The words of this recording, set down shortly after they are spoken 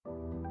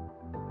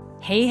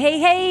Hey, hey,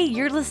 hey,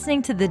 you're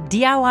listening to the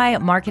DIY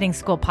Marketing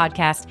School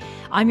podcast.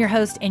 I'm your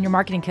host and your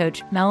marketing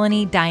coach,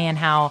 Melanie Diane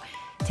Howe.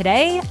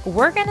 Today,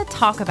 we're going to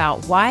talk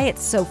about why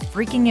it's so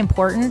freaking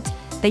important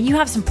that you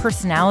have some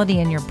personality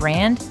in your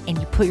brand and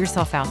you put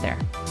yourself out there.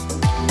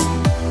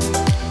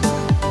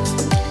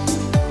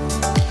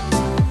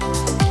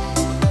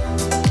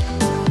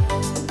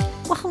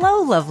 Well,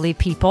 hello, lovely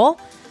people.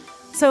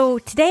 So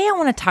today I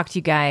want to talk to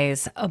you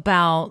guys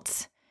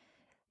about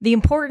the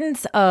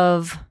importance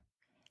of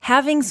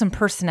having some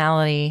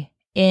personality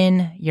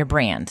in your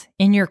brand,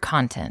 in your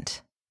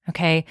content,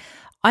 okay?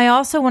 I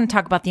also want to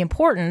talk about the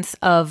importance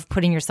of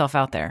putting yourself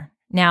out there.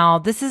 Now,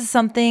 this is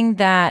something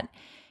that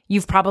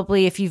you've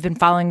probably, if you've been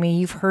following me,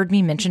 you've heard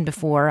me mention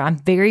before. I'm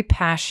very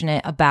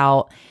passionate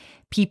about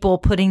people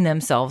putting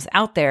themselves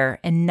out there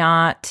and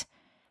not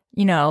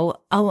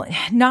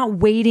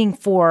waiting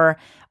for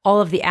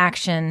all of the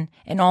action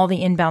and all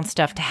the inbound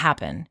stuff to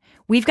happen.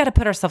 We've got to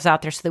put ourselves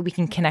out there so that we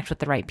can connect with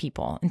the right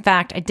people. In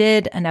fact, I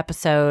did an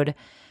episode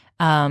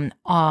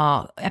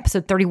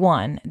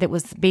 31, that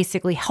was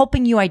basically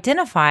helping you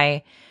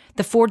identify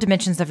the 4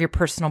 dimensions of your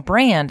personal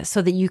brand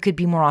so that you could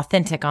be more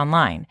authentic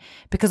online.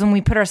 Because when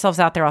we put ourselves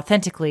out there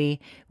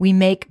authentically, we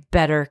make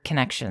better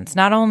connections,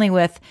 not only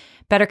with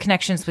better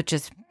connections with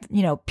just,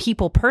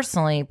 people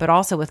personally, but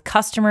also with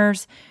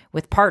customers,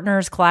 with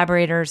partners,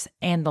 collaborators,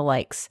 and the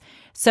likes.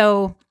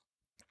 So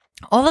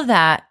all of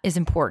that is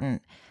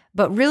important.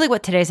 But really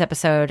what today's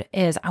episode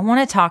is, I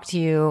want to talk to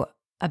you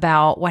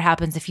about what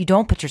happens if you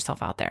don't put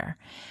yourself out there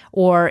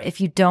or if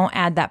you don't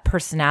add that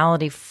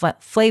personality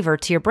flavor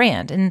to your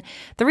brand. And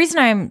the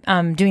reason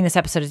I'm doing this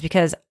episode is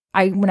because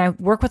when I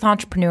work with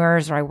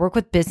entrepreneurs or I work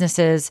with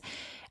businesses,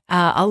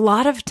 a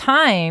lot of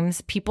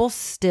times people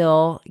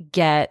still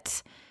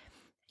get,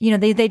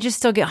 they just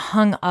still get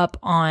hung up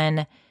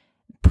on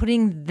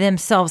putting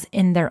themselves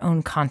in their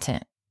own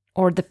content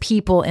or the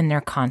people in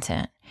their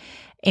content.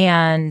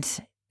 And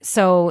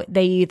so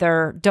they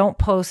either don't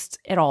post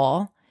at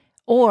all,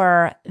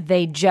 or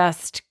they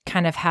just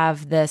kind of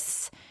have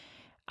this,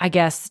 I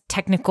guess,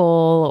 technical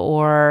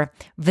or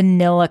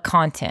vanilla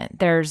content.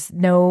 There's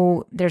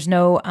no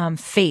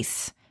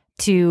face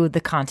to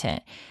the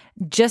content.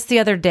 Just the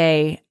other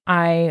day,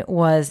 I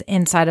was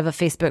inside of a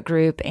Facebook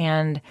group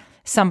and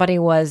somebody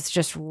was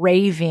just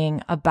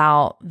raving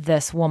about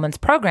this woman's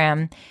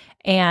program,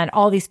 and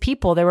all these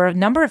people, there were a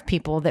number of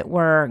people that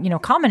were,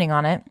 commenting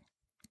on it.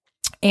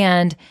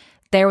 And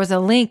there was a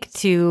link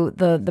to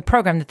the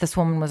program that this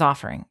woman was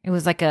offering. It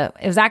was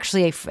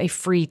actually a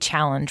free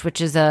challenge,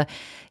 which is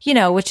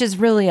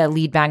really a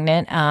lead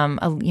magnet.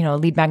 A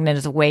lead magnet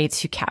is a way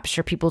to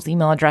capture people's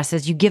email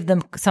addresses. You give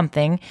them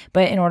something,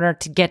 but in order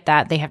to get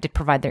that, they have to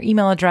provide their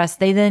email address.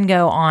 They then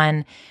go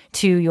on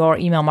to your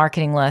email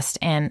marketing list,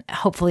 and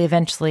hopefully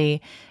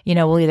eventually,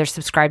 will either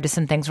subscribe to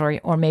some things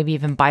or maybe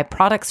even buy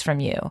products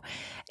from you.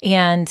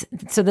 And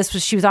so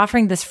she was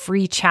offering this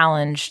free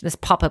challenge, this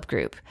pop-up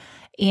group.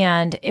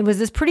 And it was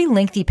this pretty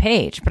lengthy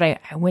page, but I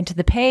went to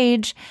the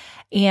page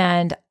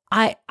and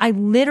I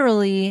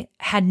literally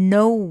had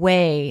no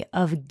way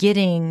of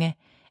getting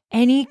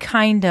any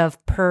kind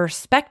of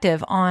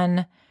perspective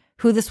on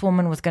who this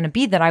woman was going to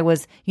be that I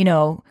was,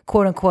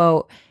 quote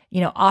unquote,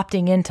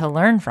 opting in to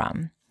learn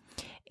from.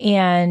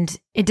 And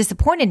it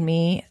disappointed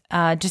me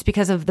just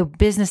because of the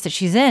business that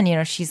she's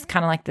in. She's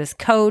kind of like this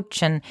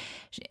coach, and,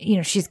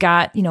 she's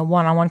got,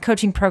 one-on-one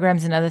coaching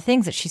programs and other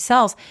things that she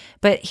sells.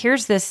 But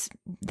here's this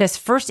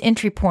first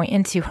entry point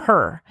into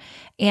her.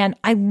 And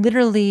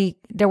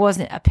there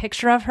wasn't a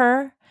picture of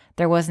her.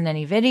 There wasn't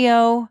any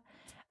video.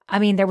 I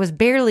mean, there was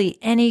barely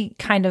any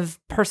kind of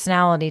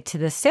personality to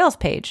this sales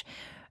page.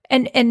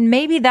 And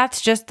maybe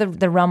that's just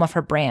the realm of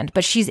her brand,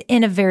 but she's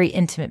in a very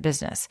intimate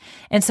business.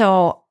 And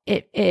so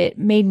it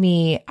made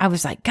me, I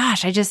was like,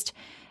 gosh, I just,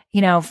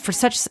 for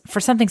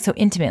something so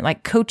intimate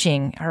like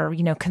coaching or,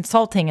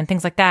 consulting and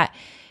things like that.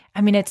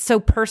 I mean, it's so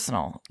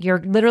personal. You're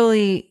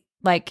literally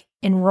like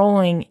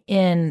enrolling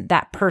in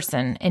that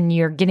person and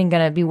you're going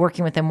to be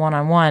working with them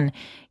one-on-one.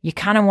 You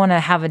kind of want to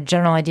have a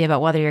general idea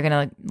about whether you're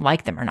going to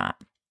like them or not,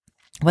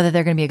 whether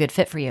they're going to be a good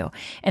fit for you.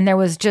 And there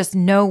was just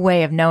no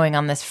way of knowing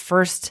on this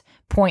first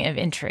point of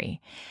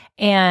entry.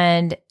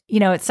 And,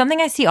 it's something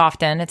I see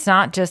often. It's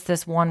not just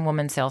this one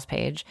woman sales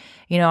page.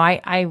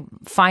 I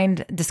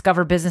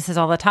discover businesses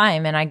all the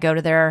time, and I go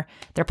to their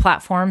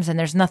platforms and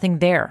there's nothing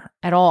there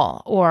at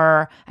all.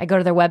 Or I go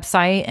to their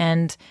website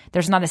and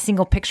there's not a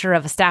single picture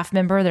of a staff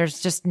member. There's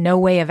just no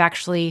way of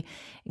actually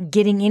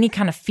getting any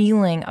kind of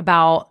feeling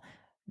about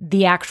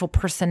the actual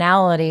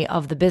personality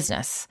of the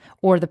business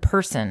or the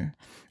person.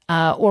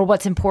 Or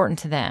what's important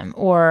to them,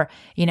 or,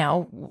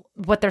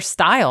 what their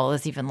style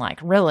is even like,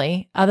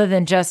 really, other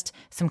than just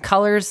some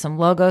colors, some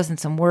logos, and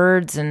some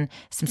words, and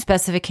some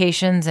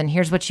specifications, and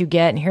here's what you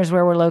get, and here's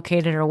where we're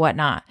located, or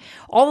whatnot.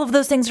 All of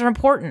those things are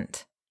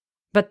important,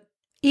 but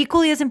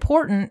equally as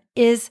important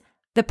is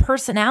the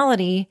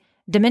personality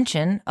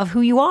dimension of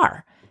who you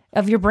are,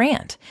 of your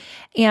brand.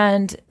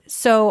 And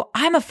so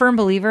I'm a firm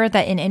believer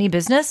that in any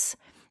business,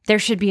 there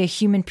should be a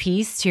human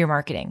piece to your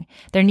marketing.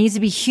 There needs to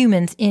be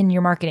humans in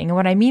your marketing. And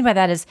what I mean by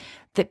that is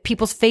that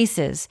people's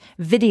faces,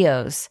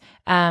 videos,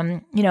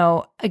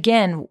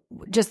 again,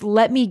 just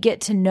let me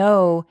get to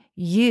know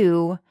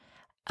you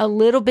a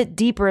little bit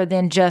deeper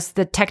than just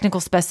the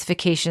technical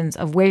specifications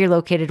of where you're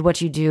located,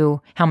 what you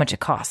do, how much it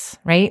costs,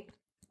 right?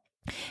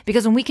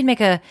 Because when we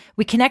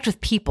connect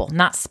with people,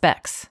 not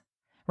specs,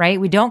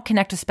 right? We don't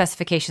connect with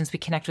specifications, we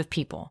connect with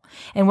people.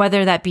 And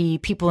whether that be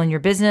people in your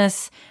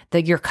business,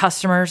 your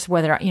customers,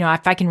 whether,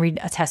 if I can read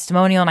a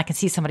testimonial and I can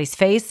see somebody's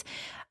face,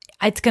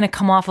 it's going to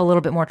come off a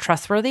little bit more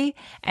trustworthy.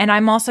 And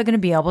I'm also going to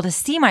be able to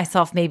see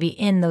myself maybe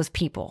in those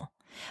people.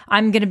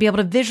 I'm going to be able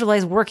to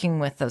visualize working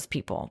with those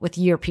people, with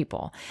your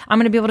people. I'm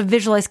going to be able to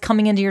visualize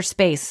coming into your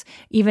space,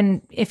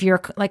 even if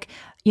you're like,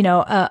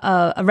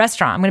 a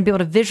restaurant. I'm going to be able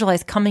to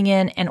visualize coming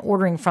in and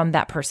ordering from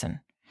that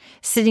person,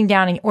 sitting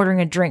down and ordering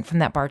a drink from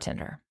that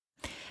bartender,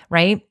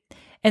 right?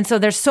 And so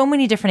there's so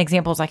many different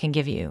examples I can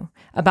give you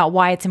about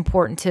why it's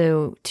important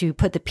to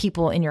put the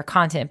people in your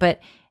content. But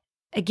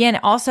again,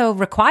 it also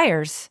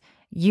requires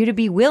you to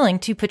be willing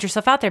to put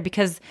yourself out there,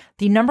 because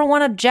the number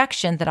one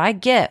objection that I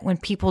get when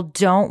people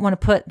don't want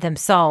to put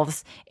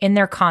themselves in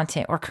their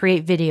content or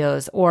create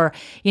videos or,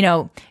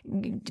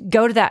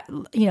 go to that,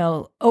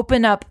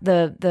 open up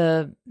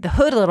the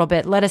hood a little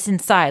bit, let us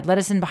inside, let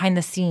us in behind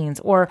the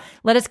scenes, or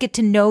let us get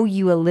to know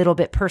you a little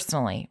bit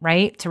personally,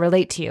 right? To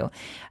relate to you.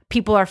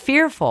 People are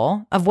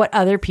fearful of what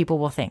other people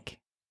will think.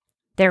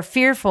 They're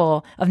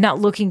fearful of not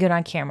looking good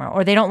on camera,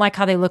 or they don't like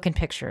how they look in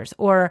pictures,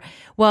 or,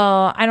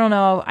 well, I don't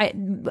know.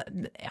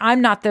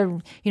 I'm not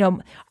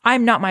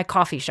I'm not my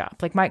coffee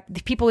shop. Like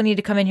the people need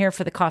to come in here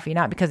for the coffee,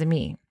 not because of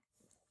me.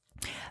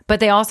 But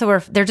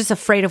they're just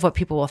afraid of what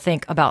people will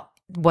think about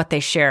what they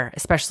share,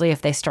 especially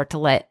if they start to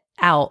let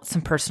out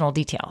some personal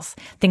details,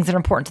 things that are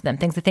important to them,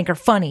 things they think are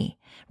funny,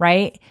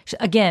 right?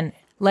 Again,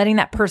 letting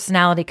that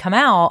personality come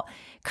out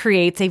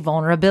creates a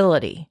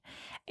vulnerability.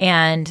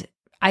 And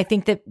I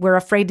think that we're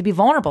afraid to be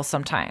vulnerable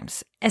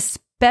sometimes,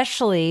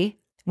 especially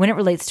when it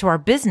relates to our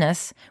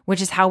business, which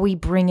is how we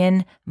bring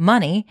in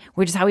money,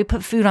 which is how we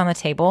put food on the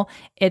table.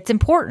 It's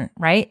important,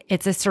 right?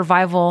 It's a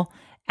survival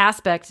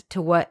aspect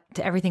to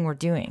everything we're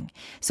doing.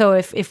 So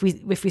if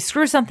we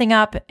screw something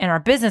up and our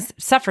business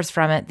suffers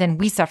from it, then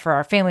we suffer,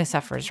 our family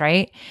suffers,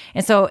 right?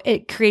 And so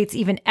it creates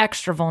even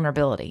extra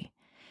vulnerability.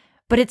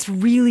 But it's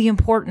really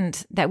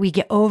important that we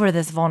get over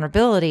this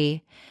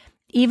vulnerability,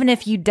 even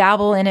if you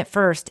dabble in it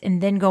first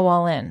and then go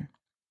all in.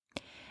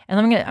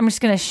 And I'm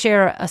just going to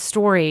share a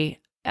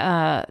story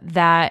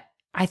that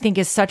I think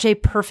is such a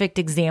perfect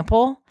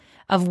example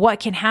of what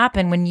can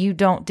happen when you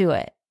don't do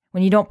it.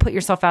 When you don't put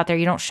yourself out there,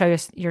 you don't show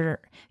your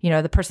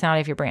the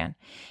personality of your brand.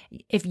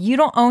 If you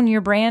don't own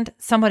your brand,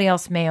 somebody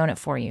else may own it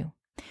for you.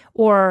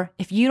 Or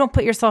if you don't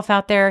put yourself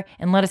out there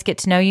and let us get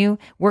to know you,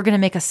 we're going to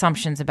make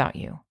assumptions about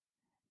you.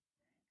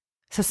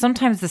 So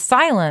sometimes the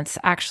silence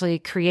actually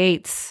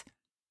creates,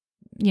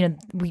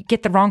 we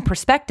get the wrong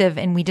perspective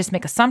and we just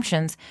make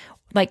assumptions,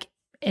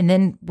 and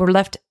then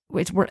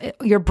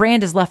your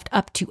brand is left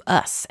up to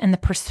us and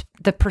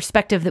the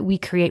perspective that we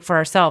create for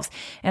ourselves.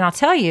 And I'll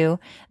tell you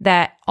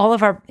that all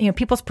of our,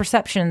 people's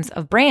perceptions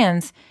of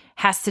brands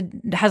has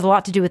a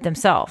lot to do with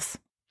themselves.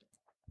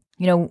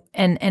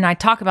 And I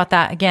talk about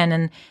that again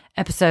in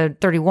episode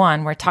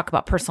 31, where I talk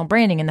about personal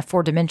branding and the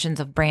 4 dimensions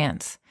of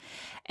brands.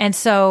 And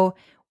so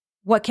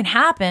what can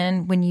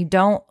happen when you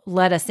don't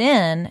let us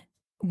in,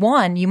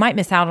 1, you might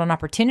miss out on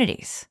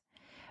opportunities,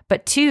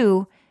 but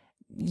 2,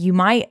 you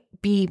might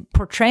be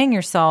portraying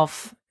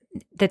yourself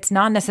that's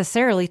not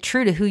necessarily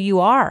true to who you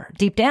are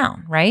deep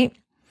down, right?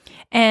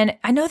 And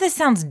I know this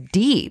sounds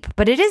deep,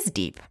 but it is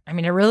deep. I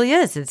mean, it really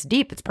is. It's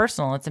deep. It's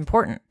personal. It's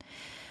important.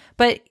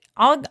 But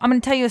I'm going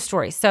to tell you a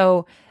story.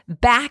 So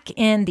back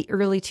in the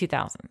early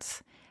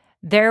 2000s,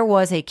 there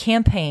was a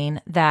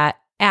campaign that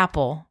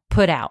Apple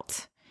put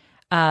out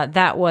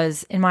that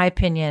was, in my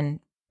opinion,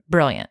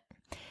 brilliant.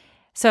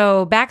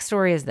 So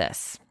backstory is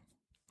this.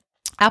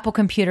 Apple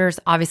computers,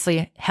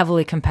 obviously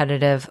heavily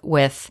competitive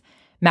with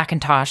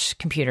Macintosh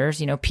computers,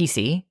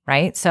 PC,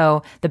 right?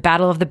 So the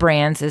battle of the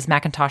brands is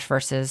Macintosh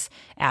versus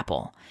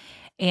Apple.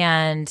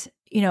 And,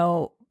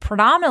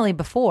 predominantly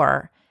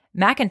before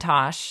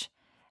Macintosh,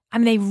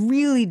 they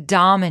really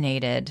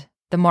dominated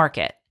the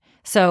market.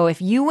 So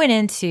if you went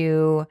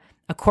into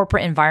a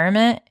corporate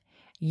environment,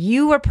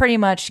 you were pretty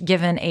much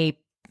given a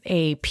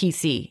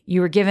PC.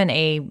 You were given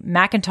a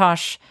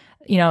Macintosh,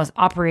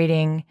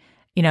 operating,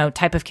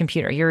 type of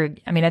computer.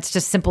 It's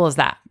just simple as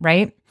that,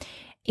 right?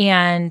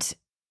 And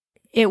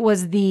it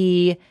was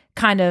the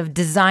kind of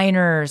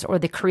designers or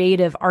the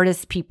creative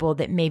artist people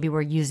that maybe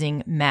were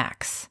using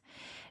Macs.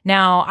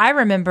 Now, I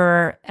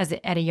remember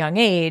at a young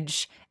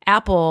age,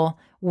 Apple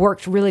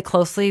worked really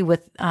closely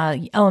with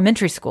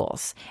elementary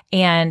schools.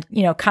 And,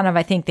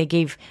 I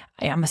think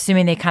I'm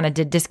assuming they kind of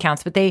did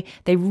discounts, but they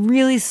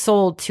really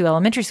sold to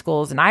elementary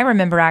schools. And I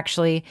remember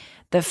actually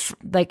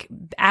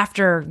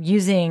after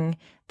using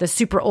the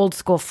super old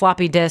school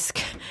floppy disk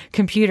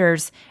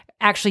computers,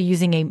 actually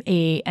using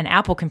an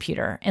Apple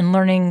computer and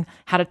learning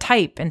how to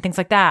type and things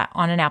like that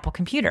on an Apple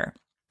computer.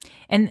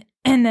 And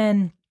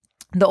then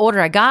the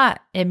older I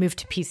got, it moved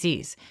to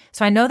PCs.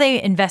 So I know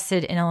they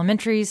invested in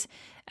elementaries,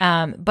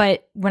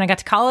 but when I got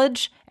to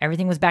college,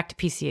 everything was back to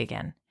PC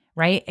again,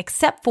 right?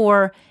 Except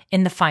for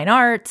in the fine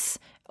arts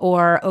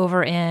or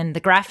over in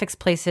the graphics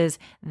places,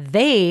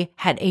 they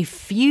had a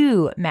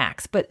few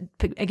Macs, but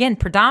again,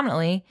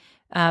 predominantly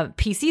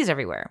PCs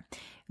everywhere.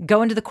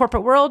 Go into the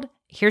corporate world,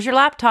 here's your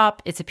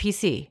laptop, it's a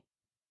PC.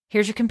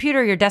 Here's your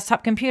computer, your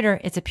desktop computer,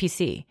 it's a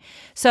PC.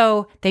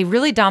 So they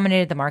really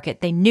dominated the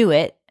market. They knew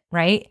it,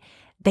 right?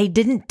 They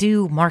didn't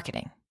do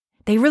marketing.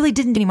 They really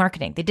didn't do any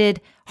marketing. They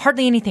did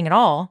hardly anything at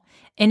all.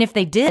 And if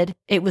they did,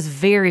 it was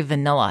very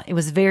vanilla. It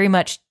was very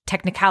much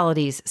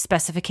technicalities,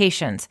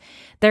 specifications.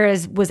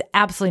 Was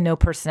absolutely no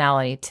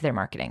personality to their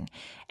marketing.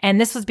 And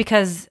this was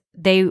because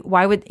they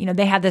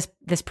had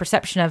this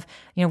perception of,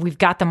 we've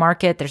got the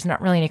market. There's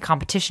not really any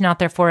competition out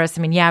there for us.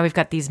 I mean, yeah, we've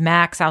got these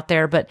Macs out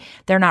there, but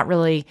they're not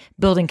really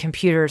building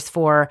computers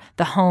for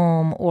the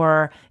home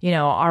or,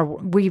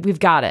 we've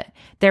got it.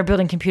 They're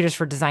building computers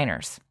for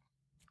designers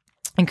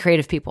and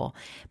creative people.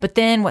 But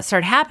then what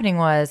started happening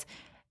was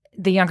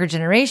the younger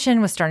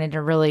generation was starting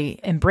to really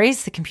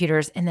embrace the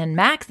computers. And then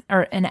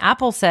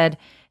Apple said,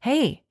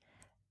 hey,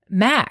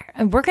 Mac,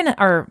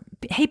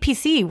 hey,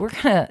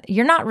 PC,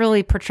 you're not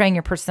really portraying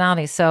your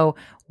personality. So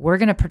we're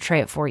going to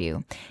portray it for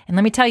you. And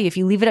let me tell you, if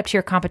you leave it up to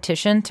your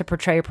competition to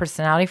portray your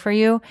personality for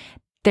you,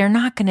 they're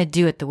not going to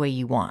do it the way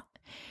you want.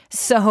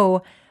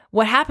 So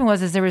what happened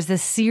was there was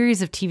this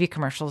series of TV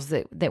commercials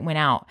that went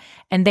out,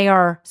 and they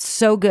are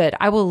so good.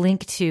 I will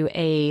link to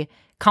a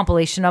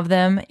compilation of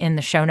them in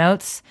the show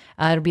notes.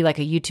 It'll be like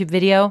a YouTube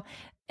video.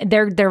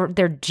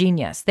 They're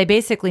genius. They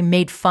basically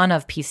made fun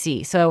of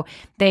PC. So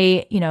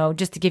they,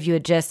 just to give you a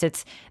gist,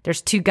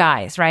 there's two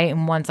guys, right?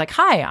 And one's like,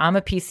 hi, I'm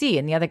a PC.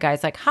 And the other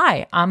guy's like,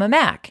 hi, I'm a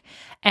Mac.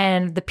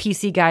 And the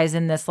PC guy's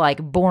in this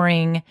like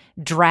boring,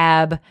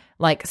 drab,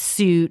 like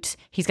suit.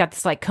 He's got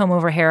this like comb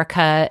over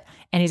haircut.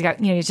 And he's got,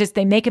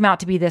 they make him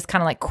out to be this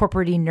kind of like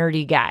corporate-y,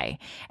 nerdy guy.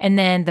 And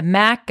then the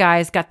Mac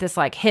guy's got this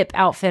like hip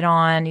outfit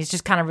on. He's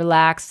just kind of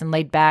relaxed and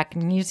laid back,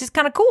 and he's just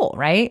kind of cool,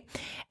 right?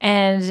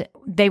 And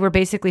they were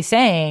basically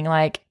saying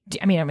like, do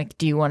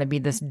you want to be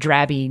this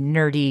drabby,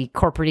 nerdy,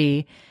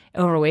 corporate-y,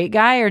 overweight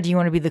guy, or do you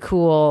want to be the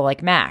cool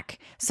like Mac?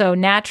 So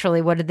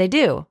naturally, what did they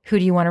do? Who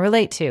do you want to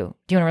relate to?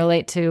 Do you want to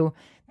relate to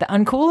the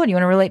uncool, or do you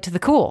want to relate to the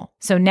cool?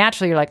 So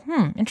naturally, you're like,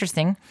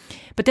 interesting.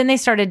 But then they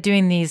started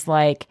doing these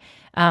like,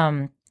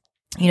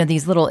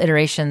 these little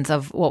iterations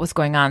of what was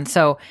going on.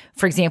 So,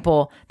 for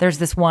example, there's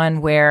this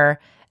one where,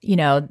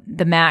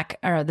 the Mac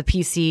or the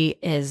PC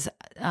is,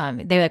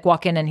 they like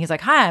walk in and he's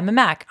like, hi, I'm a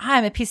Mac. Hi,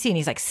 I'm a PC. And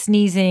he's like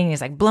sneezing.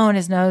 He's like blowing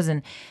his nose.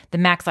 And the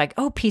Mac's like,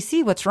 oh,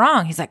 PC, what's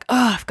wrong? He's like,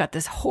 oh, I've got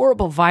this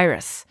horrible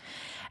virus.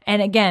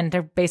 And again,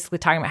 they're basically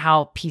talking about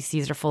how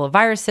PCs are full of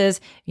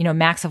viruses.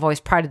 Macs have always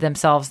prided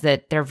themselves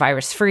that they're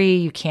virus free.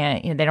 You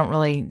can't,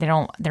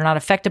 they're not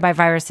affected by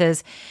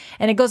viruses.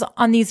 And it goes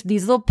on, these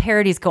little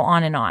parodies go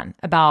on and on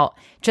about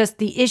just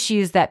the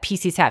issues that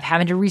PCs have,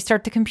 having to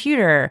restart the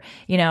computer,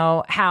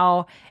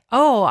 how,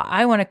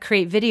 I want to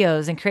create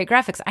videos and create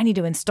graphics. I need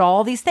to install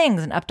all these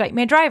things and update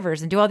my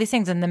drivers and do all these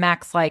things. And the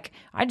Mac's like,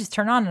 I just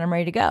turn on and I'm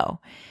ready to go.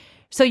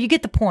 So you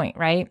get the point,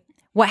 right?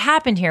 What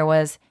happened here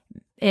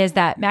is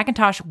that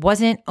Macintosh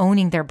wasn't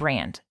owning their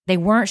brand. They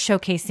weren't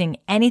showcasing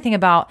anything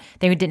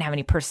they didn't have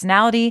any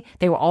personality.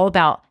 They were all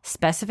about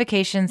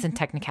specifications and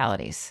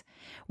technicalities.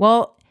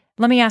 Well,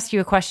 let me ask you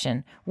a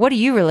question. What do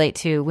you relate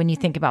to when you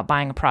think about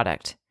buying a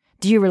product?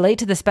 Do you relate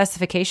to the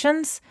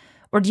specifications,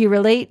 or do you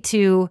relate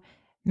to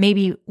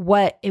maybe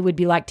what it would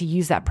be like to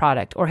use that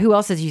product, or who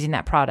else is using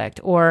that product?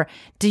 Or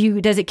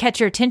does it catch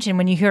your attention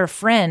when you hear a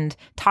friend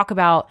talk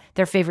about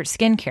their favorite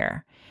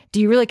skincare? Do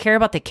you really care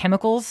about the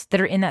chemicals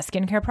that are in that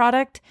skincare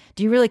product?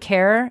 Do you really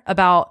care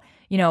about,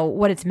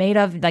 what it's made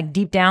of, like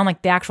deep down,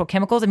 like the actual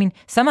chemicals? I mean,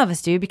 some of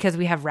us do because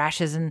we have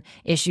rashes and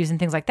issues and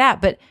things like that.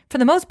 But for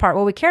the most part,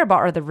 what we care about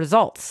are the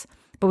results.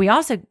 But we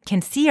also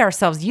can see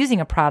ourselves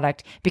using a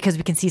product because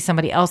we can see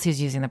somebody else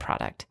who's using the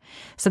product.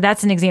 So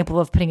that's an example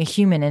of putting a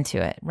human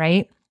into it,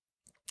 right?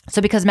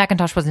 So because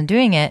Macintosh wasn't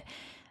doing it,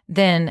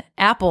 then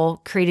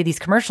Apple created these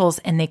commercials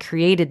and they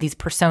created these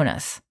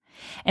personas.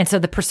 And so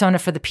the persona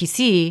for the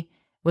PC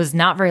was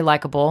not very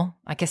likable,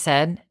 like I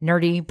said,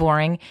 nerdy,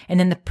 boring. And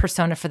then the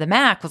persona for the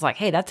Mac was like,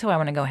 hey, that's who I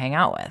want to go hang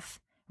out with,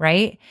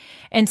 right?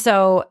 And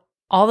so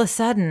all of a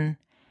sudden,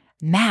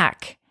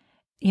 Mac,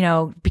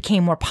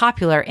 became more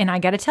popular. And I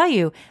got to tell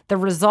you, the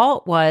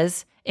result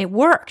was it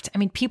worked. I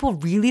mean, people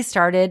really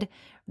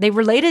they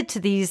related to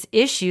these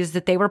issues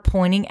that they were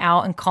pointing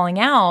out and calling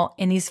out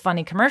in these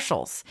funny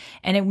commercials.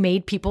 And it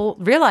made people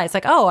realize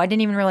like, oh, I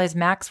didn't even realize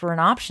Macs were an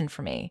option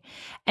for me.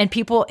 And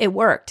it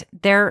worked.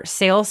 Their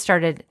sales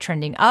started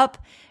trending up.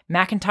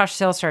 Macintosh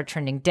sales started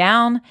trending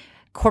down.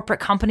 Corporate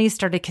companies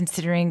started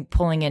considering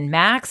pulling in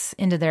Macs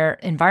into their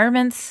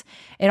environments.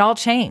 It all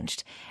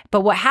changed.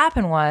 But what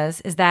happened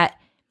is that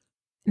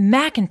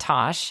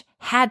Macintosh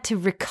had to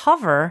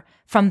recover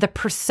from the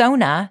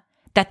persona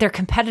that their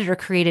competitor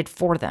created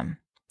for them.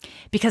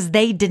 because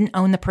they didn't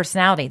own the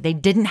personality. They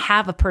didn't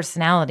have a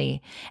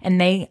personality, and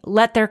they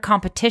let their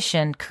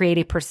competition create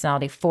a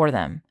personality for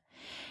them.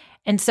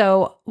 And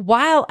so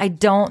while I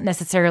don't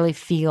necessarily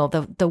feel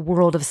the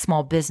world of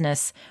small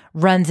business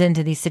runs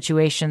into these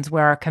situations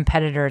where our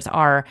competitors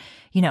are,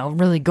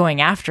 really going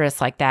after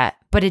us like that,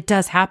 but it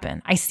does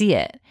happen. I see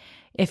it.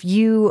 If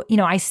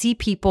I see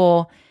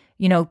people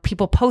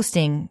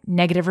posting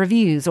negative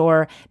reviews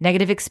or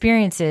negative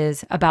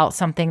experiences about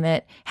something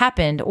that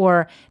happened,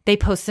 or they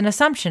post an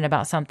assumption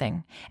about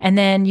something. And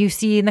then you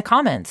see in the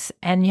comments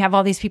and you have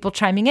all these people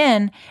chiming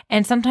in,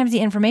 and sometimes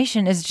the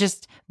information is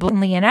just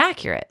blatantly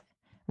inaccurate.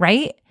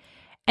 Right?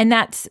 And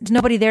there's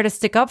nobody there to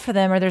stick up for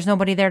them, or there's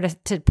nobody there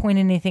to point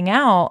anything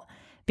out,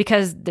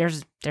 because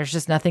there's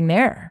just nothing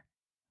there.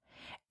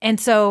 And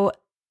so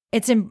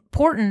it's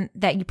important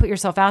that you put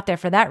yourself out there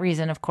for that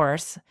reason, of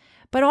course.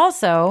 But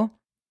also,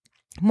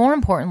 more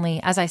importantly,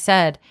 as I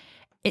said,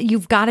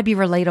 you've got to be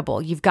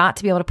relatable. You've got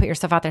to be able to put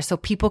yourself out there so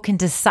people can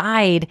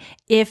decide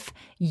if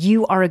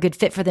you are a good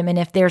fit for them and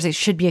if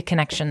should be a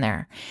connection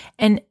there.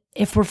 And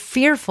if we're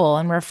fearful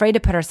and we're afraid to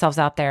put ourselves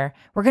out there,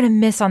 we're going to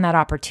miss on that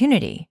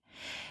opportunity.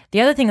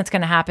 The other thing that's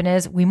going to happen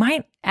is we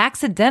might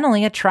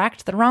accidentally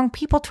attract the wrong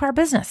people to our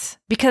business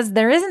because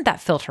there isn't that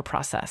filter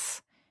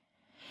process.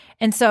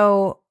 And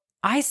so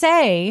I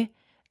say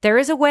there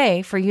is a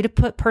way for you to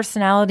put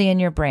personality in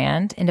your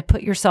brand and to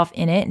put yourself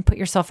in it and put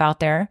yourself out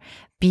there.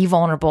 Be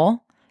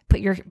vulnerable. Put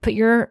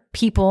your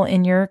people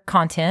in your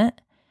content.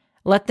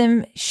 Let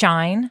them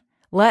shine.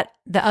 Let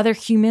the other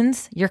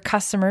humans, your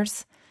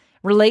customers,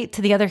 relate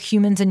to the other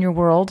humans in your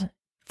world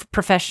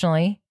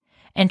professionally,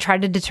 and try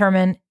to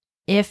determine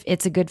if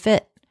it's a good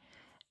fit.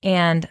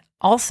 And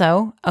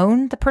also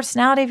own the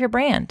personality of your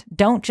brand.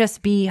 Don't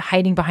just be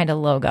hiding behind a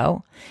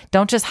logo.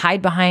 Don't just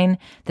hide behind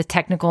the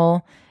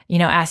technical,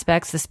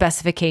 aspects, the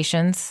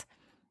specifications.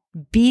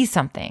 Be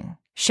something.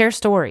 Share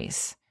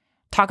stories.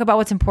 Talk about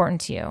what's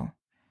important to you.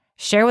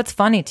 Share what's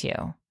funny to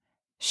you.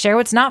 Share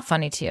what's not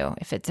funny to you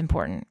if it's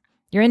important.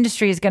 Your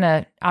industry is going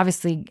to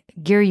obviously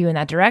gear you in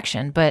that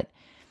direction, but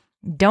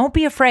don't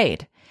be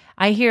afraid.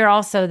 I hear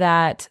also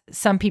that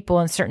some people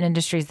in certain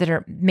industries that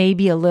are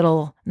maybe a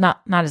little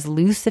not as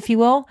loose, if you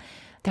will,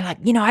 they're like,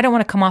 I don't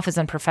want to come off as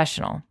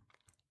unprofessional.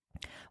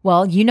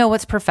 Well, you know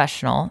what's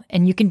professional,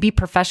 and you can be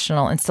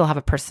professional and still have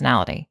a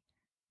personality.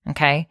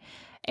 Okay.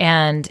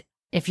 And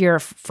if you're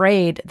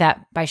afraid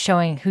that by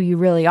showing who you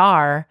really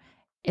are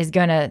is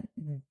going to,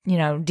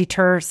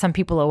 deter some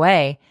people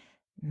away,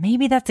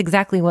 maybe that's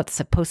exactly what's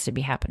supposed to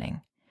be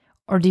happening.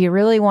 Or do you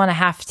really want to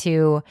have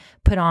to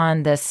put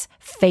on this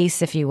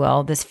face, if you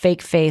will, this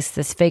fake face,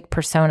 this fake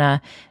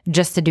persona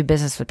just to do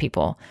business with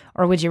people?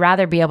 Or would you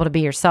rather be able to be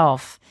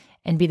yourself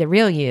and be the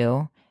real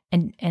you,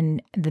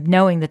 and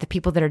knowing that the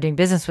people that are doing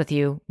business with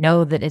you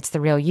know that it's the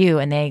real you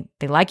and they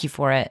like you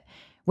for it?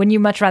 Wouldn't you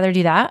much rather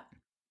do that?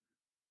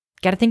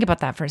 Got to think about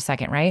that for a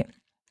second, right?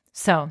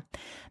 So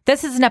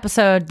this is an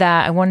episode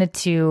that I wanted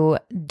to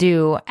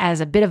do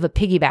as a bit of a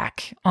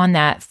piggyback on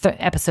that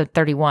episode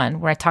 31,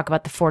 where I talk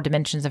about the 4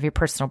 dimensions of your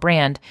personal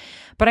brand.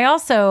 But I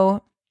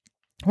also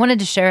wanted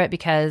to share it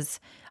because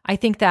I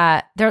think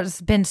that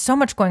there's been so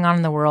much going on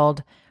in the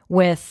world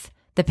with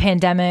the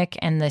pandemic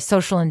and the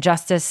social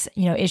injustice,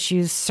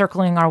 issues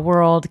circling our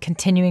world,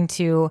 continuing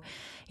to,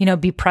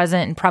 be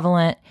present and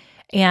prevalent.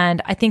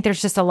 And I think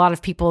there's just a lot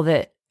of people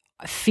that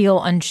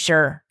feel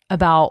unsure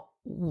about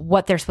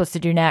what they're supposed to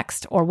do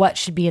next or what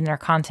should be in their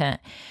content.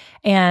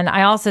 And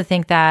I also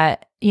think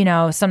that,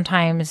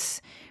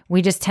 sometimes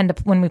we just tend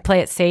to, when we play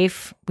it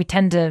safe, we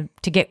tend to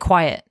get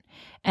quiet.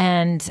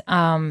 And,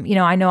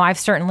 I know I've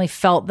certainly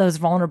felt those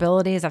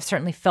vulnerabilities. I've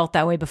certainly felt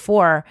that way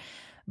before,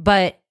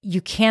 but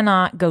you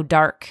cannot go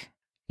dark.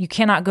 You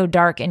cannot go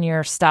dark in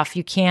your stuff.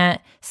 You can't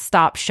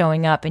stop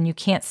showing up, and you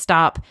can't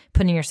stop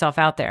putting yourself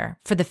out there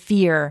for the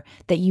fear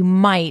that you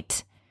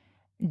might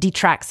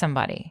detract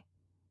somebody.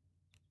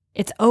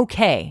 It's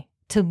okay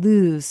to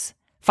lose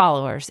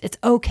followers. It's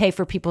okay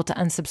for people to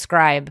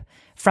unsubscribe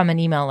from an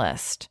email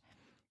list.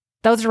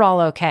 Those are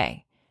all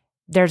okay.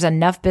 There's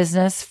enough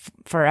business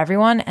for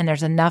everyone, and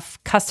there's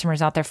enough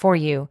customers out there for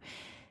you.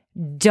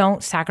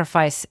 Don't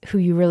sacrifice who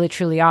you really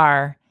truly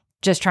are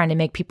just trying to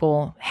make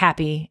people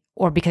happy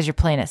or because you're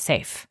playing it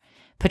safe.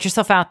 Put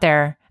yourself out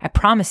there. I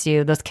promise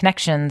you, those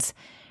connections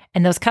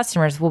and those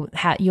customers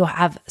you'll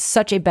have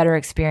such a better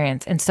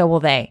experience, and so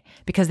will they,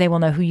 because they will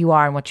know who you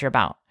are and what you're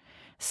about.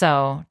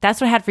 So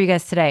that's what I had for you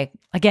guys today.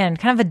 Again,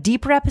 kind of a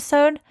deeper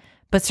episode,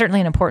 but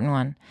certainly an important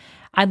one.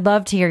 I'd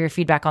love to hear your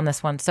feedback on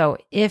this one. So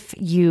if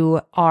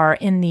you are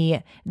in the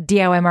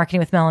DIY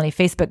Marketing with Melanie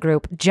Facebook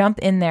group, jump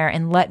in there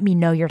and let me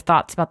know your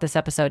thoughts about this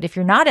episode. If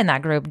you're not in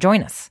that group,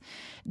 join us.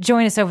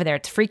 Join us over there.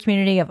 It's a free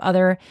community of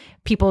other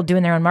people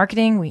doing their own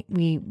marketing.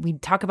 We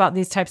talk about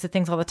these types of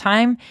things all the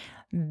time.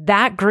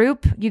 That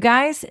group, you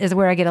guys, is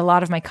where I get a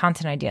lot of my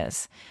content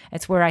ideas.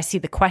 It's where I see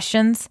the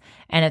questions,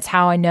 and it's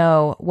how I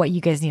know what you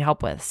guys need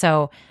help with.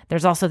 So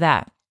there's also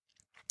that.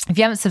 If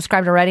you haven't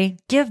subscribed already,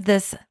 give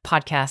this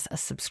podcast a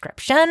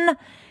subscription,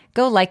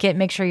 go like it.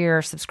 Make sure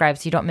you're subscribed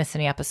so you don't miss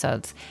any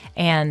episodes.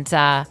 And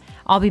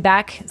I'll be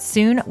back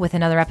soon with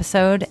another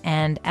episode.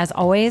 And as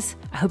always,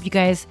 I hope you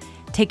guys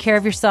take care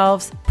of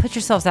yourselves, put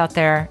yourselves out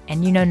there,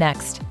 and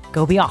next,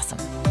 go be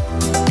awesome.